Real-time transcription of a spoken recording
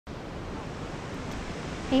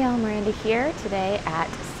Hey y'all, Miranda here today at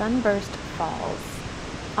Sunburst Falls,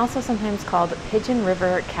 also sometimes called Pigeon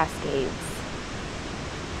River Cascades.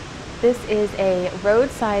 This is a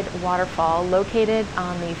roadside waterfall located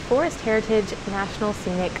on the Forest Heritage National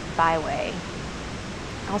Scenic Byway,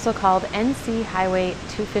 also called NC Highway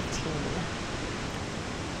 215.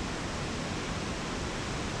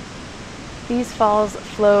 These falls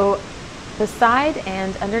flow beside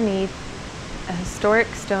and underneath a historic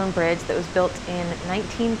stone bridge that was built in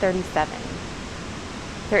 1937.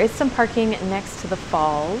 There is some parking next to the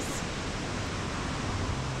falls.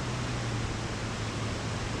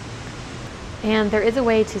 And there is a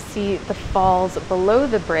way to see the falls below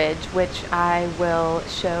the bridge, which I will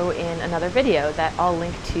show in another video that I'll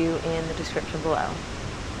link to in the description below.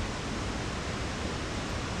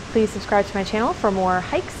 Please subscribe to my channel for more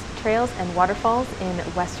hikes, trails, and waterfalls in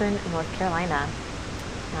Western North Carolina.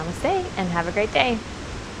 Namaste and have a great day.